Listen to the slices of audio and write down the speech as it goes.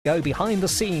Go behind the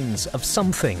scenes of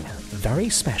something very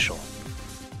special.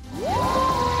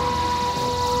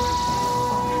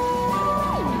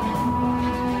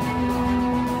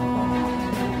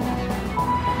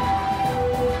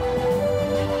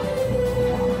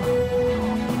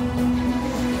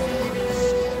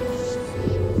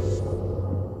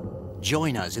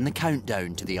 Join us in the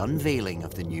countdown to the unveiling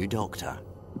of the new Doctor.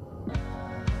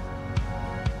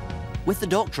 With the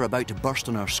Doctor about to burst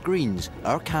on our screens,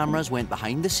 our cameras went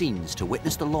behind the scenes to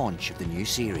witness the launch of the new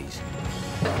series.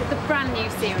 The brand new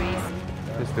series.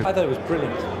 I thought it was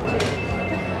brilliant.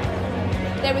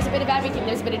 There was a bit of everything.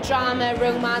 There was a bit of drama,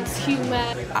 romance,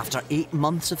 humour. After 8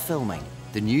 months of filming,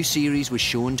 the new series was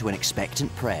shown to an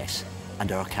expectant press,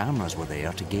 and our cameras were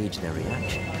there to gauge their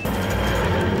reaction.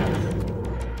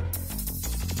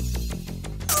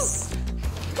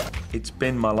 It's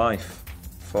been my life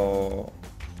for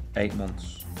 8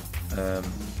 months.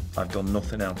 I've done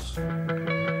nothing else.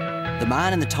 The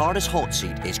man in the TARDIS hot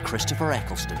seat is Christopher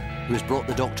Eccleston, who has brought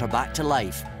the Doctor back to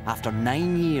life after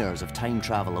 9 years of time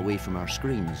travel away from our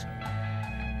screens.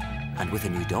 And with a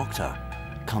new Doctor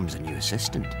comes a new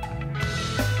assistant.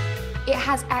 It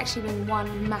has actually been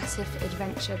one massive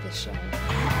adventure, this show.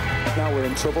 Now we're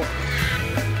in trouble.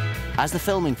 As the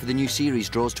filming for the new series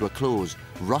draws to a close,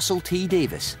 Russell T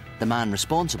Davies, the man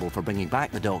responsible for bringing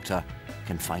back the Doctor,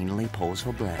 can finally pause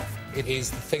for breath. It is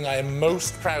the thing I am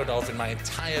most proud of in my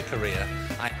entire career.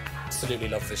 I absolutely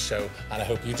love this show, and I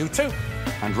hope you do too.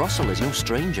 And Russell is no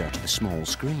stranger to the small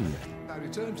screen. I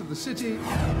return to the city,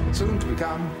 soon to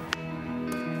become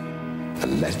a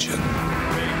legend.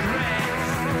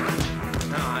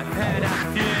 I've heard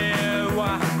of you,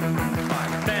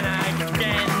 but then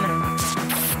again,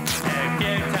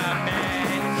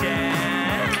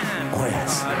 Oh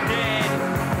yes.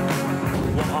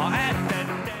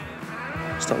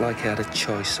 It's not like I had a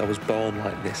choice. I was born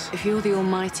like this. If you're the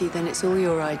Almighty, then it's all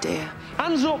your idea.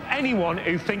 Hands up anyone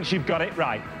who thinks you've got it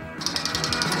right.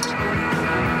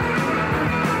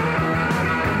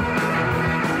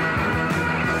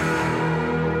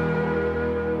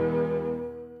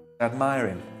 I admire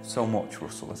him so much,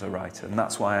 Russell, as a writer, and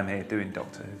that's why I'm here doing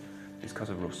Doctor Who. It's because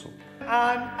of Russell.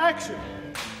 And action!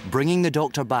 Bringing the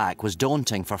Doctor back was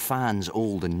daunting for fans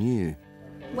old and new.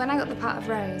 When I got the part of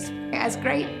Rose, as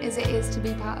great as it is to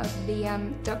be part of the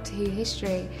Doctor Who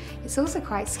history, it's also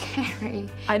quite scary.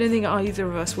 I don't think either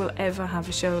of us will ever have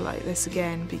a show like this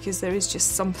again, because there is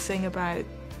just something about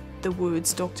the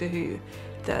words Doctor Who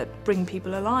that bring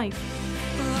people alive.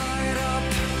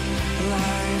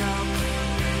 light up,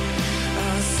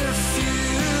 as if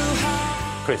you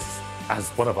have... Chris, as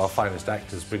one of our finest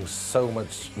actors, brings so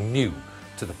much new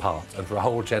to the part, and for a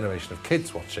whole generation of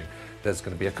kids watching, there's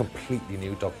going to be a completely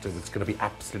new Doctor that's going to be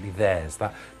absolutely theirs.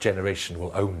 That generation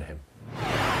will own him.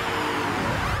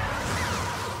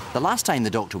 The last time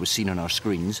the Doctor was seen on our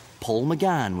screens, Paul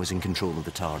McGann was in control of the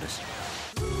TARDIS.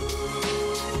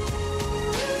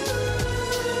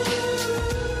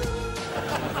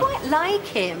 I quite like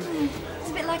him. He's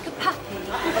a bit like a puppy.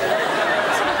 Sort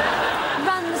of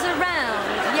runs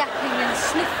around, yapping and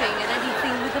sniffing at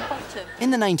anything with a bottom.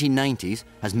 In the 1990s,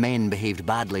 as men behaved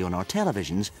badly on our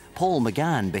televisions, Paul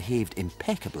McGann behaved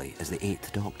impeccably as the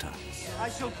 8th Doctor. I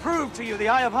shall prove to you the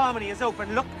Eye of Harmony is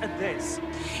open. Look at this.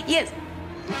 Yes.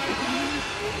 You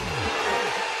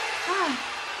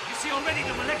see already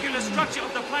the molecular structure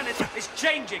of the planet is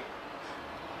changing.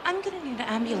 I'm going to need an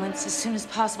ambulance as soon as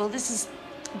possible. This is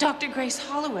Dr. Grace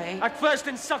Holloway. At first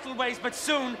in subtle ways, but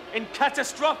soon in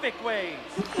catastrophic ways.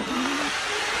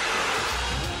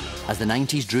 As the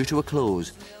 90s drew to a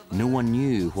close, no one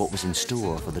knew what was in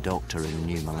store for the Doctor in the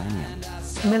new millennium.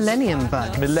 Millennium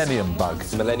Bug. Millennium Bug.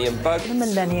 Millennium Bug. The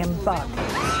Millennium Bug.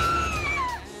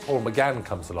 Paul McGann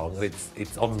comes along, and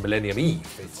it's on Millennium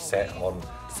Eve. It's set on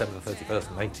December the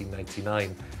 31st,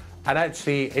 1999. And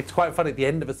actually, it's quite fun. At the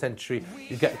end of a century,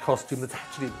 you get a costume that's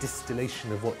actually a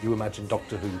distillation of what you imagine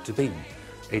Doctor Who to be.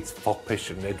 It's foppish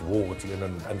and Edwardian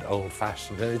and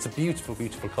old-fashioned, and it's a beautiful,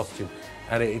 beautiful costume.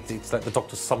 And it's like the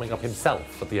Doctor summing up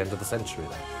himself at the end of the century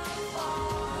there.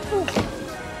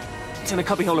 It's in a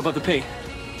cubbyhole above the P.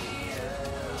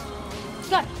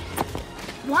 God,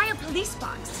 why a police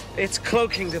box? Its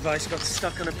cloaking device got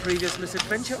stuck on a previous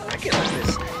misadventure. I get like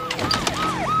this.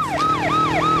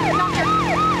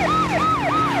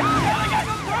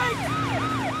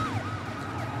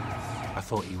 I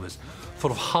thought he was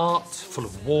full of heart, full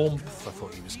of warmth. I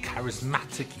thought he was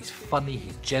charismatic, he's funny,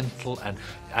 he's gentle, and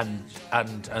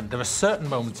there are certain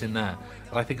moments in there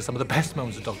that I think are some of the best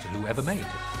moments of Doctor Who ever made.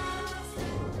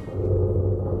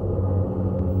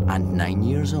 And 9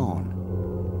 years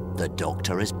on, the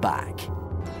Doctor is back.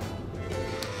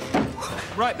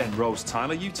 Right then, Rose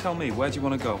Tyler, you tell me, where do you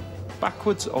want to go?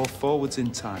 Backwards or forwards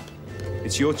in time?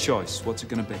 It's your choice. What's it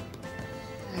going to be?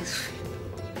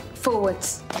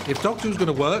 Forwards. If Doctor Who's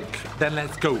going to work, then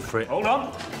let's go for it. Hold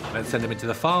on. Let's send him into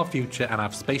the far future and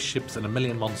have spaceships and a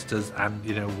million monsters, and,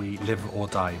 you know, we live or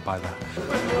die by that.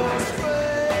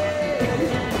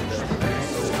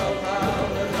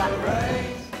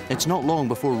 It's not long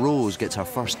before Rose gets her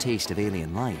first taste of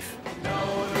alien life.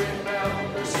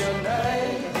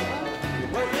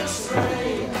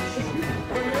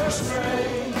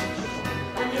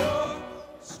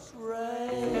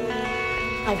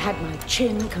 I've had my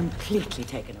chin completely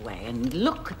taken away, and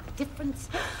look at the difference.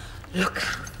 Look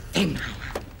how thin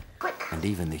I am. Quick. And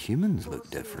even the humans look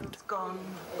different. Gone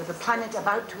with the planet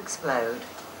about to explode.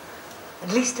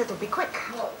 At least it'll be quick.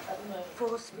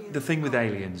 The thing with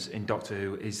aliens in Doctor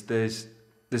Who is there's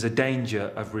a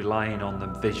danger of relying on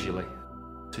them visually.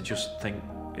 To just think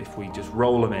if we just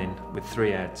roll them in with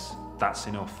 3 heads, that's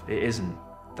enough. It isn't.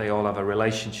 They all have a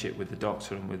relationship with the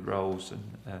Doctor and with Rose,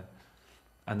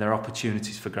 and there are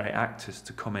opportunities for great actors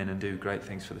to come in and do great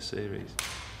things for the series.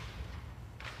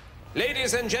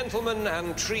 Ladies and gentlemen,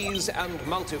 and trees and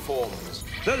multiforms,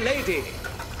 the lady,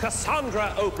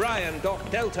 Cassandra O'Brien,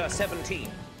 Delta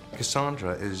 17.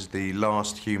 Cassandra is the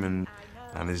last human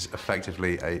and is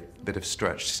effectively a bit of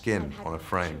stretched skin on a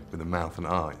frame with a mouth and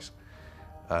eyes,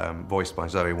 voiced by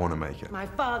Zoe Wanamaker. My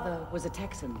father was a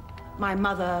Texan. My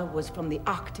mother was from the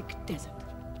Arctic desert.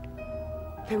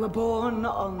 They were born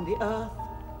on the Earth,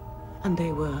 and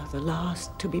they were the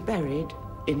last to be buried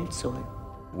in its soil.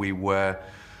 We were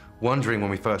wondering when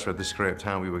we first read the script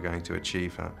how we were going to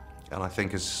achieve her. And I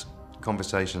think as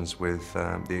conversations with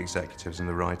the executives and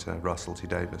the writer, Russell T.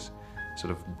 Davies, sort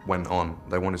of went on,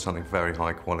 they wanted something very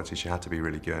high quality. She had to be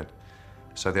really good.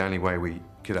 So the only way we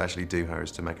could actually do her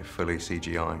is to make a fully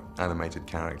CGI animated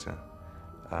character.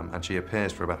 And she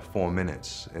appears for about 4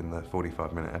 minutes in the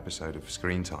 45-minute episode of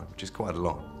screen time, which is quite a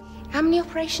lot. How many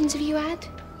operations have you had?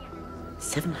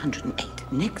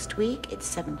 708. Next week, it's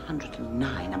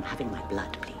 709. I'm having my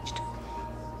blood bleached.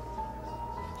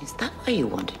 Is that why you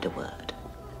wanted a word?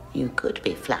 You could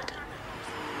be flattered.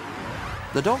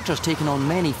 The Doctor's taken on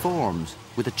many forms,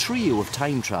 with a trio of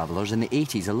time travellers in the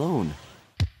 80s alone.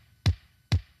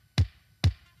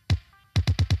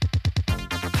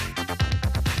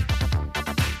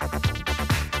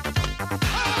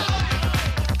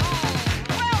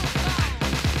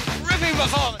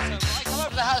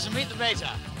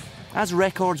 As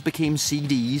records became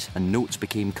CDs and notes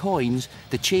became coins,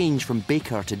 the change from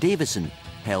Baker to Davison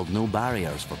held no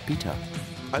barriers for Peter.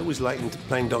 I always likened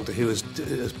playing Doctor Who as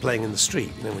playing in the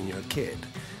street, you know, when you're a kid,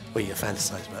 where you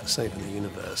fantasise about saving the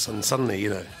universe, and suddenly, you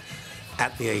know,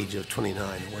 at the age of 29,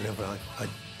 or whenever I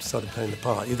started playing the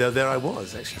part, there I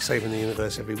was, actually saving the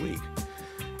universe every week.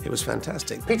 It was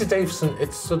fantastic. Peter Davison,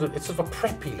 it's sort of a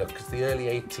preppy look. It's the early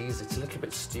 80s. It's a little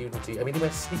bit studenty. I mean, he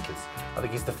wears sneakers. I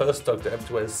think he's the first Doctor ever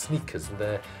to wear sneakers, and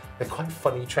they're quite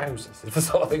funny trousers. It's the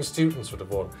sort of thing students would have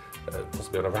worn,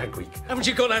 possibly on a rag week. Haven't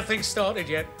you got that thing started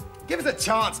yet? Give us a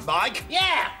chance, Mike.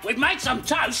 Yeah, we'd make some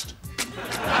toast.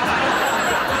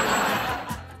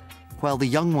 While the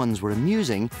young ones were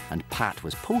amusing and Pat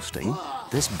was posting,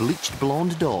 this bleached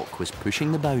blonde Doc was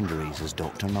pushing the boundaries as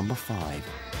Doctor number 5.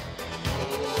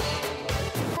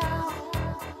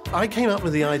 I came up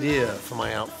with the idea for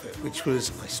my outfit, which was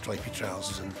nice stripy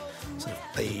trousers and sort of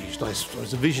beige, nice. It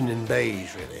was a vision in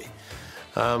beige, really.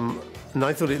 And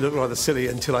I thought it looked rather silly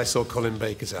until I saw Colin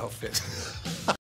Baker's outfit.